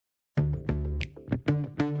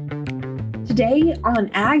Today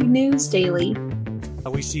on Ag News Daily.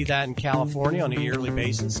 We see that in California on a yearly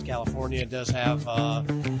basis. California does have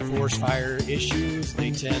forest fire issues.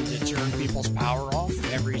 They tend to turn people's power off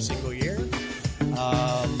every single year.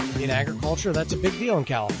 In agriculture, that's a big deal in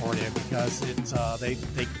California because they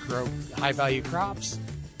grow high-value crops.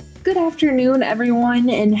 Good afternoon, everyone,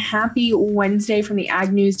 and happy Wednesday from the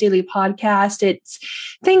Ag News Daily podcast. It's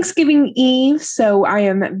Thanksgiving Eve, so I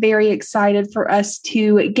am very excited for us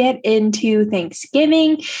to get into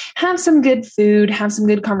Thanksgiving, have some good food, have some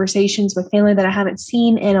good conversations with family that I haven't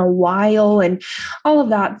seen in a while, and all of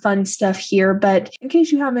that fun stuff here. But in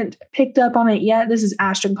case you haven't picked up on it yet, this is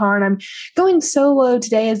Ashton Karn. I'm going solo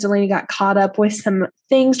today as Delaney got caught up with some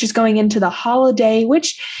things just going into the holiday,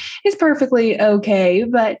 which is perfectly okay,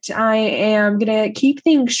 but I am going to keep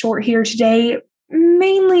things short here today,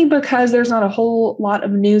 mainly because there's not a whole lot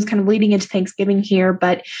of news kind of leading into Thanksgiving here.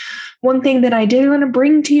 But one thing that I did want to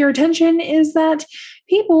bring to your attention is that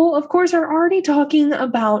people, of course, are already talking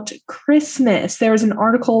about Christmas. There was an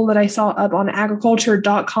article that I saw up on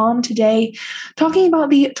agriculture.com today talking about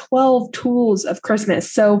the 12 tools of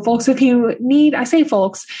Christmas. So folks, if you need, I say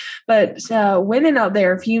folks, but women out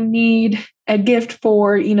there, if you need a gift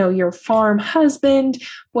for, your farm husband,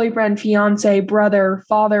 boyfriend, fiance, brother,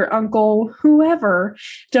 father, uncle, whoever,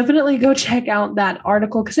 definitely go check out that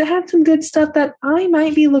article because it had some good stuff that I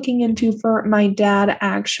might be looking into for my dad,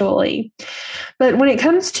 actually. But when it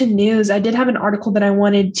comes to news, I did have an article that I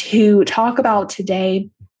wanted to talk about today,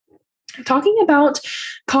 talking about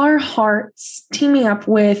Carhartt's teaming up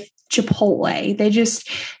with Chipotle. They just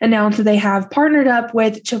announced that they have partnered up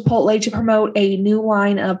with Chipotle to promote a new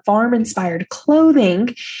line of farm-inspired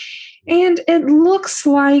clothing. And it looks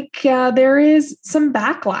like there is some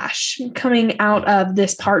backlash coming out of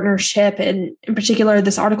this partnership. And in particular,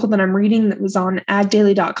 this article that I'm reading that was on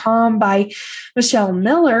agdaily.com by Michelle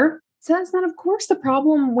Miller says that, of course, the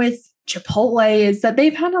problem with Chipotle is that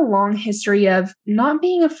they've had a long history of not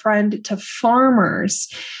being a friend to farmers.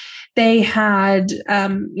 They had,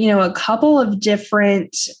 a couple of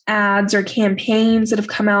different ads or campaigns that have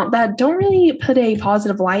come out that don't really put a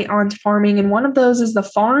positive light onto farming. And one of those is the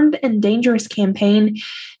Farmed and Dangerous campaign.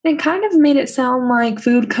 And it kind of made it sound like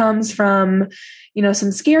food comes from,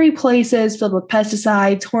 some scary places filled with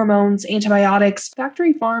pesticides, hormones, antibiotics,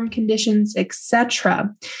 factory farm conditions,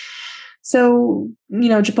 etc. So,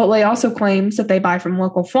 Chipotle also claims that they buy from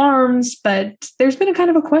local farms, but there's been a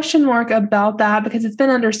kind of a question mark about that because it's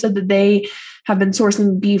been understood that they have been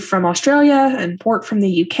sourcing beef from Australia and pork from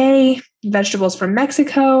the UK, vegetables from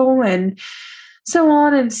Mexico, and so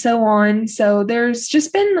on and so on. So there's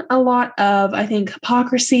just been a lot of, I think,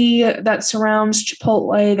 hypocrisy that surrounds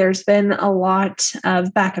Chipotle. There's been a lot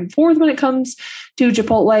of back and forth when it comes to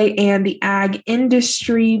Chipotle and the ag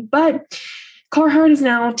industry, but Carhartt is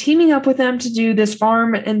now teaming up with them to do this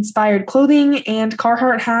farm-inspired clothing, and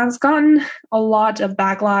Carhartt has gotten a lot of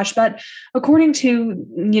backlash. But according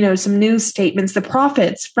to, some news statements, the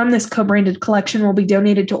profits from this co-branded collection will be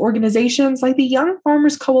donated to organizations like the Young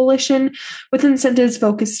Farmers Coalition with incentives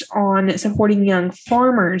focused on supporting young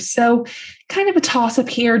farmers. So kind of a toss-up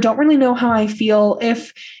here. Don't really know how I feel.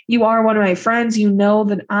 If you are one of my friends, you know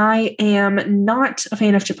that I am not a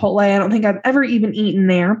fan of Chipotle. I don't think I've ever even eaten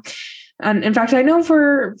there. And in fact, I know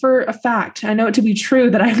for a fact, I know it to be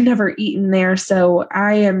true that I've never eaten there. So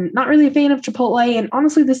I am not really a fan of Chipotle. And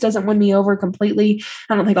honestly, this doesn't win me over completely.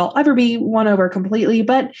 I don't think I'll ever be won over completely.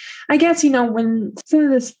 But I guess, when some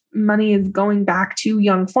of this money is going back to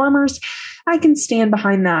young farmers, I can stand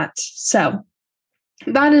behind that. So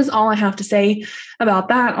that is all I have to say about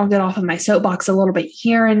that. I'll get off of my soapbox a little bit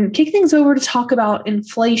here and kick things over to talk about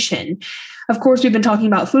inflation. Of course, we've been talking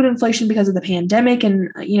about food inflation because of the pandemic and,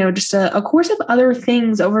 just a course of other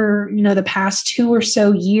things over, the past 2 or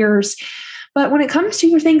so years. But when it comes to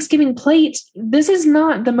your Thanksgiving plate, this is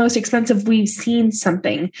not the most expensive we've seen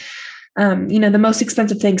something. The most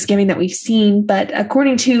expensive Thanksgiving that we've seen. But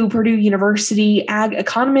according to Purdue University ag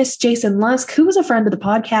economist Jason Lusk, who was a friend of the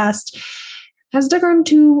podcast, has dug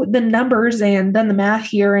into the numbers and done the math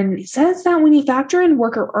here and says that when you factor in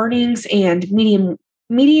worker earnings and median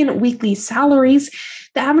weekly salaries,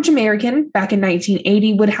 the average American back in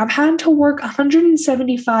 1980 would have had to work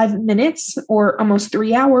 175 minutes or almost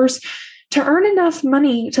 3 hours to earn enough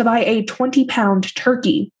money to buy a 20-pound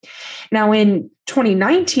turkey. Now, in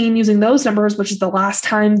 2019, using those numbers, which is the last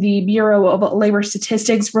time the Bureau of Labor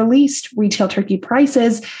Statistics released retail turkey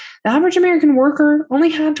prices, the average American worker only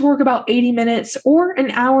had to work about 80 minutes or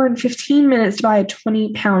an hour and 15 minutes to buy a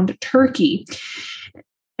 20-pound turkey.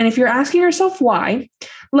 And if you're asking yourself why,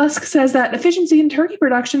 Lusk says that efficiency in turkey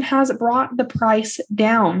production has brought the price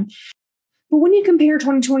down. But when you compare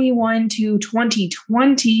 2021 to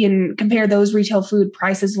 2020 and compare those retail food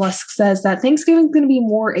prices, Lusk says that Thanksgiving is going to be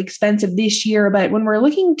more expensive this year. But when we're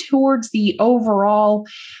looking towards the overall,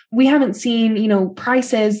 we haven't seen,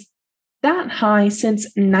 prices that high since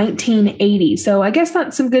 1980. So I guess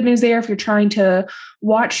that's some good news there if you're trying to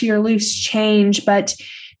watch your loose change. But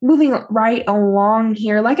moving right along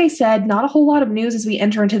here, like I said, not a whole lot of news as we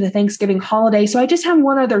enter into the Thanksgiving holiday. So I just have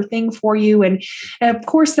one other thing for you. And of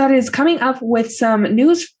course, that is coming up with some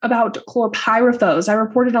news about chlorpyrifos. I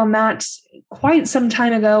reported on that quite some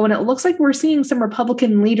time ago, and it looks like we're seeing some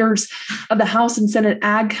Republican leaders of the House and Senate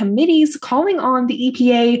Ag committees calling on the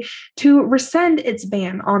EPA to rescind its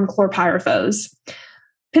ban on chlorpyrifos.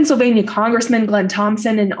 Pennsylvania Congressman Glenn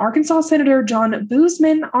Thompson and Arkansas Senator John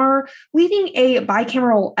Boozman are leading a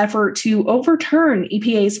bicameral effort to overturn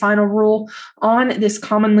EPA's final rule on this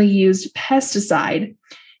commonly used pesticide.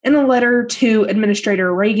 In a letter to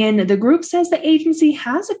Administrator Reagan, the group says the agency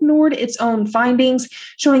has ignored its own findings,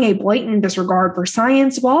 showing a blatant disregard for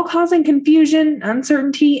science while causing confusion,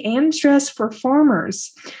 uncertainty, and stress for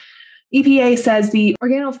farmers. EPA says the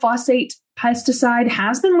organophosphate pesticide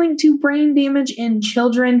has been linked to brain damage in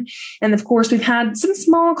children. And of course, we've had some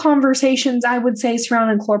small conversations, I would say,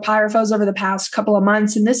 surrounding chlorpyrifos over the past couple of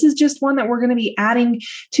months. And this is just one that we're going to be adding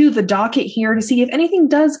to the docket here to see if anything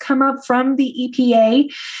does come up from the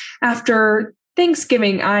EPA after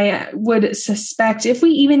Thanksgiving, I would suspect, if we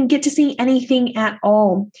even get to see anything at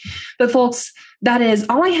all. But folks, that is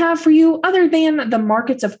all I have for you other than the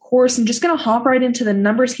markets, of course. I'm just going to hop right into the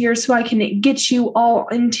numbers here so I can get you all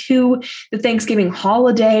into the Thanksgiving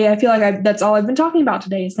holiday. I feel like that's all I've been talking about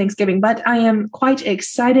today is Thanksgiving, but I am quite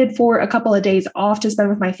excited for a couple of days off to spend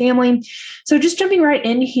with my family. So just jumping right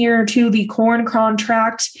in here to the corn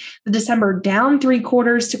contract, the December down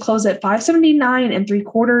 3/4 to close at 579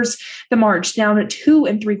 3/4. The March down at 2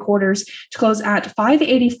 3/4 to close at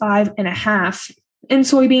 585 1/2. In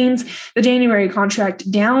soybeans, the January contract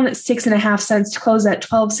down 6.5 cents to close at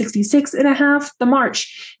 12.66 1/2. The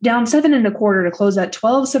March down 7 1/4 to close at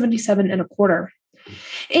 12.77 1/4.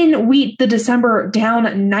 In wheat, the December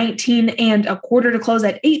down 19 1/4 to close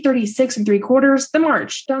at 8.36 3/4. The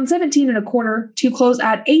March down 17 1/4 to close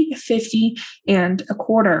at 8.50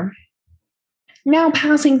 1/4. Now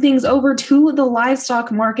passing things over to the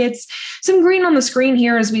livestock markets. Some green on the screen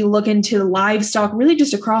here as we look into livestock, really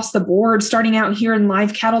just across the board. Starting out here in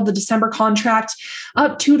live cattle, the December contract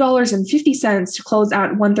up $2.50 to close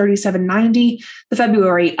at $137.90. The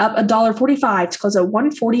February up $1.45 to close at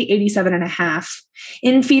 $140.87 1/2.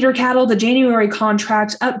 In feeder cattle, the January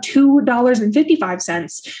contract up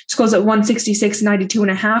 $2.55 to close at $166.92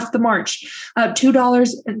 1/2. The March up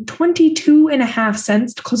 $2.22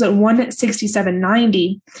 1/2 to close at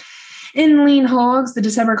 $167.90. In lean hogs, the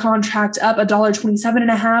December contract up $1.27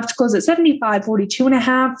 1/2 to close at $75.42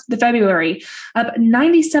 1/2. The February up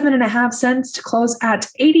 97 1/2 to close at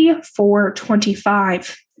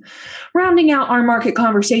 $84.25. Rounding out our market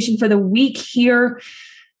conversation for the week here,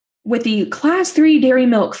 with the Class 3 dairy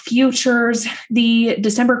milk futures, the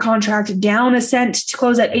December contract down a cent to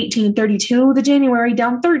close at $18.32. The January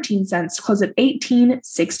down 13 cents to close at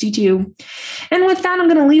 $18.62. And with that, I'm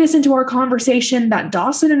going to lead us into our conversation that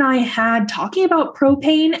Dawson and I had talking about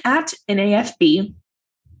propane at NAFB.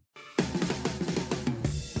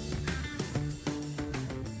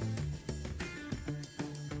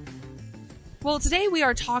 Well, today we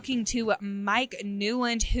are talking to Mike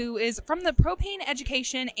Newland, who is from the Propane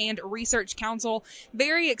Education and Research Council.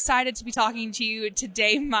 Very excited to be talking to you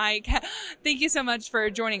today, Mike. Thank you so much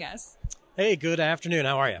for joining us. Hey, good afternoon.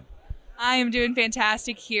 How are you? I am doing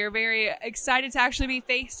fantastic here. Very excited to actually be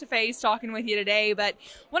face-to-face talking with you today, but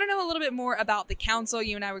want to know a little bit more about the council.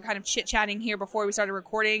 You and I were kind of chit-chatting here before we started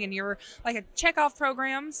recording, and you're like a checkoff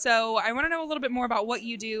program. So I want to know a little bit more about what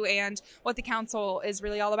you do and what the council is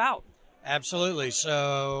really all about. Absolutely.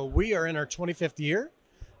 So we are in our 25th year.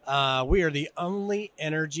 We are the only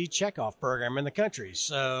energy checkoff program in the country.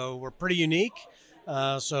 So we're pretty unique.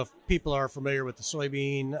 So if people are familiar with the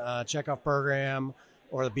soybean checkoff program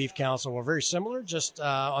or the beef council, we're very similar, just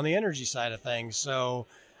on the energy side of things. So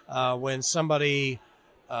when somebody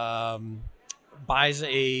buys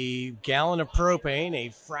a gallon of propane, a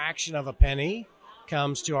fraction of a penny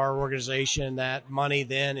comes to our organization. That money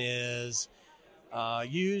then is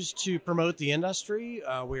used to promote the industry.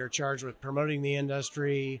 We are charged with promoting the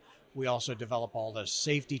industry. We also develop all the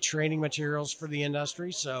safety training materials for the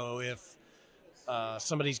industry. So if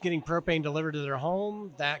somebody's getting propane delivered to their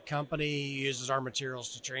home, that company uses our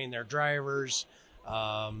materials to train their drivers.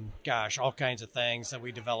 All kinds of things that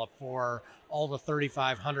we develop for all the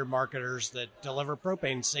 3,500 marketers that deliver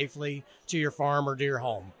propane safely to your farm or to your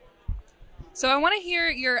home. So I want to hear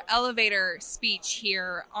your elevator speech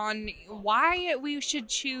here on why we should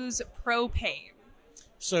choose propane.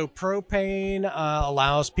 So propane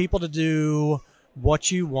allows people to do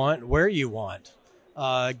what you want, where you want.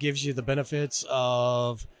 It gives you the benefits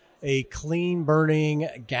of a clean burning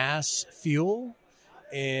gas fuel.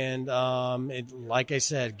 And it, like I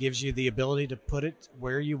said, gives you the ability to put it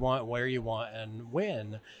where you want, and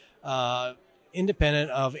when,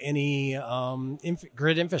 independent of any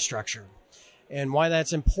grid infrastructure. And why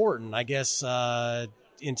that's important, I guess,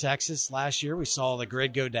 in Texas last year, we saw the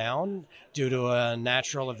grid go down due to a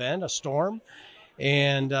natural event, a storm.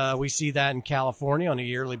 And we see that in California on a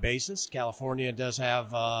yearly basis. California does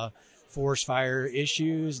have forest fire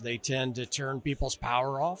issues. They tend to turn people's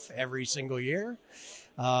power off every single year.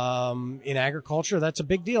 In agriculture, that's a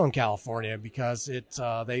big deal in California because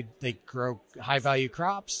they grow high value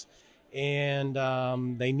crops. And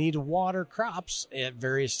they need to water crops at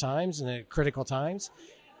various times and at critical times.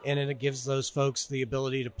 And then it gives those folks the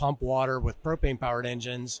ability to pump water with propane-powered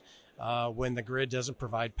engines when the grid doesn't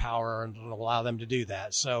provide power and allow them to do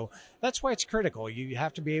that. So that's why it's critical. You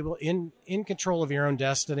have to be able in control of your own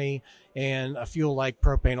destiny, and a fuel like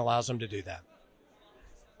propane allows them to do that.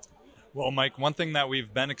 Well, Mike, one thing that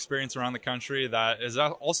we've been experiencing around the country that has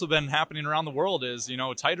also been happening around the world is,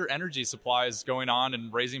 tighter energy supplies going on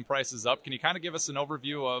and raising prices up. Can you kind of give us an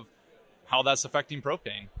overview of how that's affecting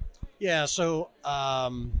propane? Yeah, so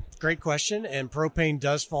great question. And propane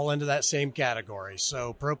does fall into that same category.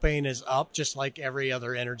 So propane is up just like every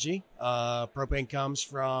other energy. Propane comes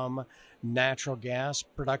from natural gas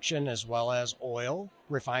production as well as oil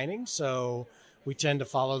refining. So we tend to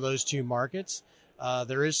follow those two markets.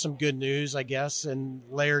 There is some good news, I guess, and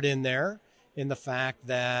layered in there in the fact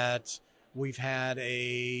that we've had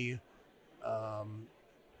a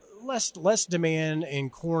less demand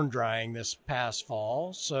in corn drying this past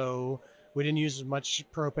fall. So we didn't use as much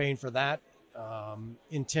propane for that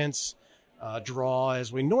intense draw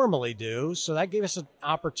as we normally do. So that gave us an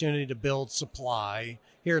opportunity to build supply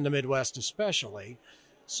here in the Midwest especially.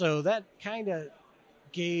 So that kind of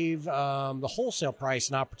gave the wholesale price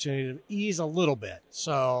an opportunity to ease a little bit.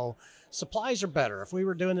 So supplies are better. If we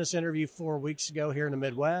were doing this interview 4 weeks ago here in the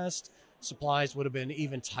Midwest, supplies would have been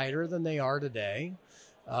even tighter than they are today.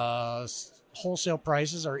 Wholesale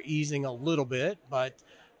prices are easing a little bit, but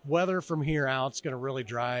weather from here out is going to really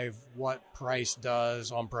drive what price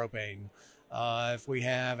does on propane. If we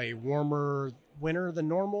have a warmer winter than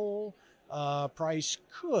normal, price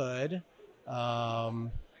could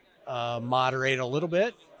moderate a little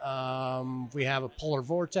bit. If we have a polar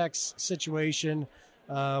vortex situation,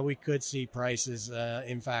 we could see prices,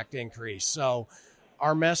 in fact, increase. So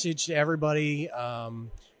our message to everybody,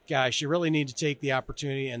 guys, you really need to take the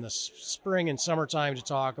opportunity in the spring and summertime to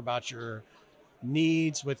talk about your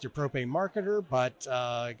needs with your propane marketer. But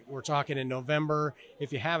we're talking in November.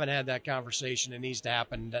 If you haven't had that conversation, it needs to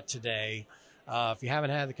happen today. If you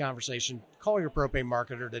haven't had the conversation, call your propane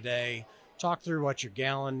marketer today. Talk through what your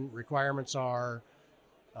gallon requirements are.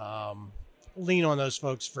 Lean on those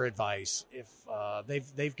folks for advice. If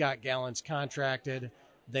they've got gallons contracted,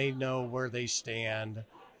 they know where they stand.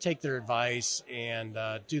 Take their advice and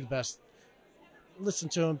do the best. Listen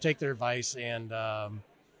to them, take their advice, and do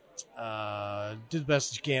the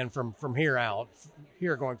best you can from here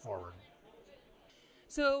going forward.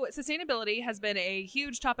 So sustainability has been a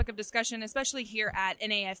huge topic of discussion, especially here at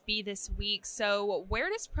NAFB this week. So where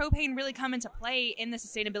does propane really come into play in the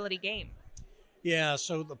sustainability game? Yeah,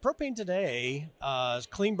 so the propane today is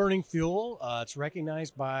clean burning fuel. It's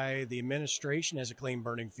recognized by the administration as a clean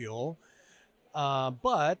burning fuel.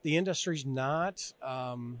 But the industry's not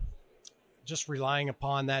just relying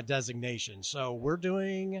upon that designation. So we're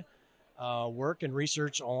doing work and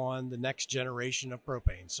research on the next generation of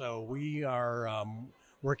propane. So we are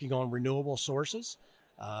working on renewable sources.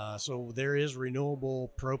 So there is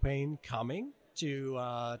renewable propane coming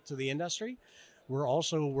to the industry. We're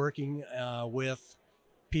also working with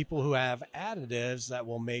people who have additives that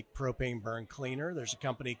will make propane burn cleaner. There's a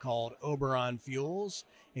company called Oberon Fuels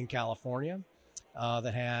in California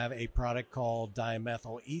that have a product called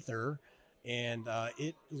dimethyl ether, and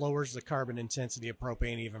it lowers the carbon intensity of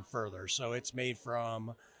propane even further. So it's made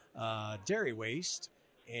from dairy waste,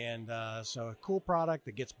 and so a cool product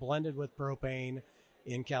that gets blended with propane.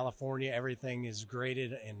 In California, everything is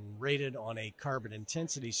graded and rated on a carbon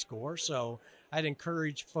intensity score. So I'd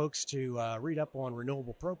encourage folks to read up on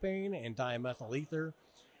renewable propane and dimethyl ether.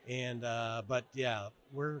 And but yeah,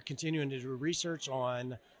 we're continuing to do research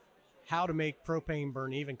on how to make propane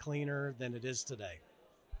burn even cleaner than it is today.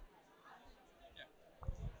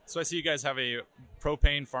 So I see you guys have a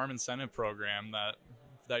propane farm incentive program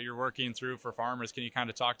that you're working through for farmers. Can you kind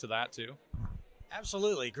of talk to that too?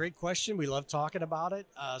 Absolutely. Great question. We love talking about it.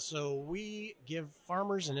 So we give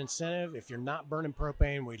farmers an incentive. If you're not burning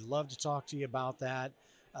propane, we'd love to talk to you about that.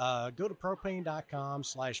 Go to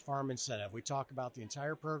propane.com/farm incentive. We talk about the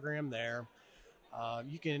entire program there.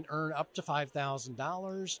 You can earn up to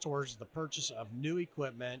 $5,000 towards the purchase of new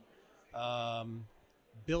equipment,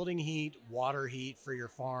 building heat, water heat for your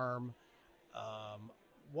farm.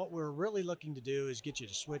 What we're really looking to do is get you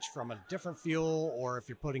to switch from a different fuel, or if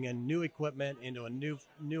you're putting in new equipment into a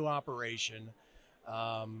new operation.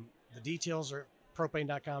 The details are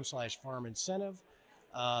propane.com/farm incentive.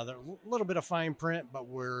 There's a little bit of fine print, but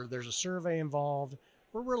there's a survey involved.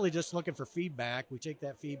 We're really just looking for feedback. We take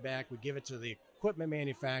that feedback, we give it to the equipment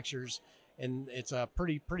manufacturers, and it's a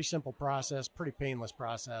pretty simple process, pretty painless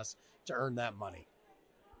process to earn that money.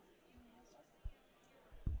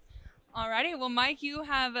 Alrighty, well, Mike, you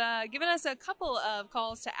have given us a couple of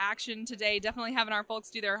calls to action today, definitely having our folks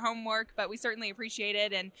do their homework, but we certainly appreciate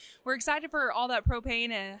it, and we're excited for all that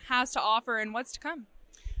propane has to offer and what's to come.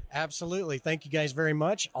 Absolutely. Thank you guys very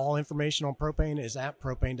much. All information on propane is at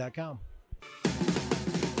propane.com.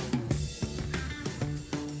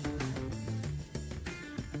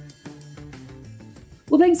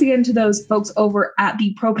 Well, thanks again to those folks over at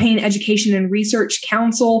the Propane Education and Research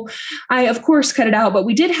Council. I, of course, cut it out, but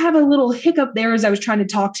we did have a little hiccup there as I was trying to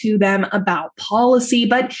talk to them about policy,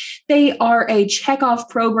 but they are a checkoff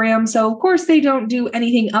program. So, of course, they don't do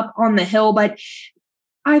anything up on the hill, but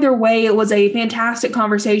either way, it was a fantastic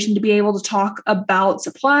conversation to be able to talk about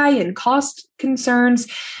supply and cost concerns,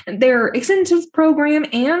 their incentive program,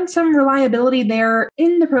 and some reliability there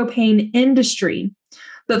in the propane industry.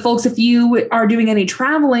 But folks, if you are doing any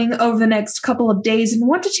traveling over the next couple of days and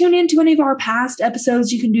want to tune into any of our past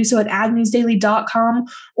episodes, you can do so at agnewsdaily.com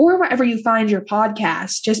or wherever you find your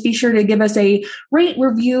podcast. Just be sure to give us a rate,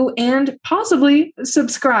 review, and possibly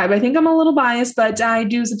subscribe. I think I'm a little biased, but I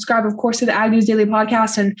do subscribe, of course, to the Ag News Daily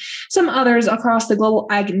podcast and some others across the Global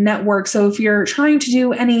Ag Network. So if you're trying to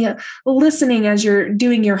do any listening as you're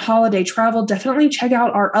doing your holiday travel, definitely check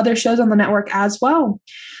out our other shows on the network as well.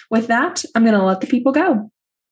 With that, I'm going to let the people go.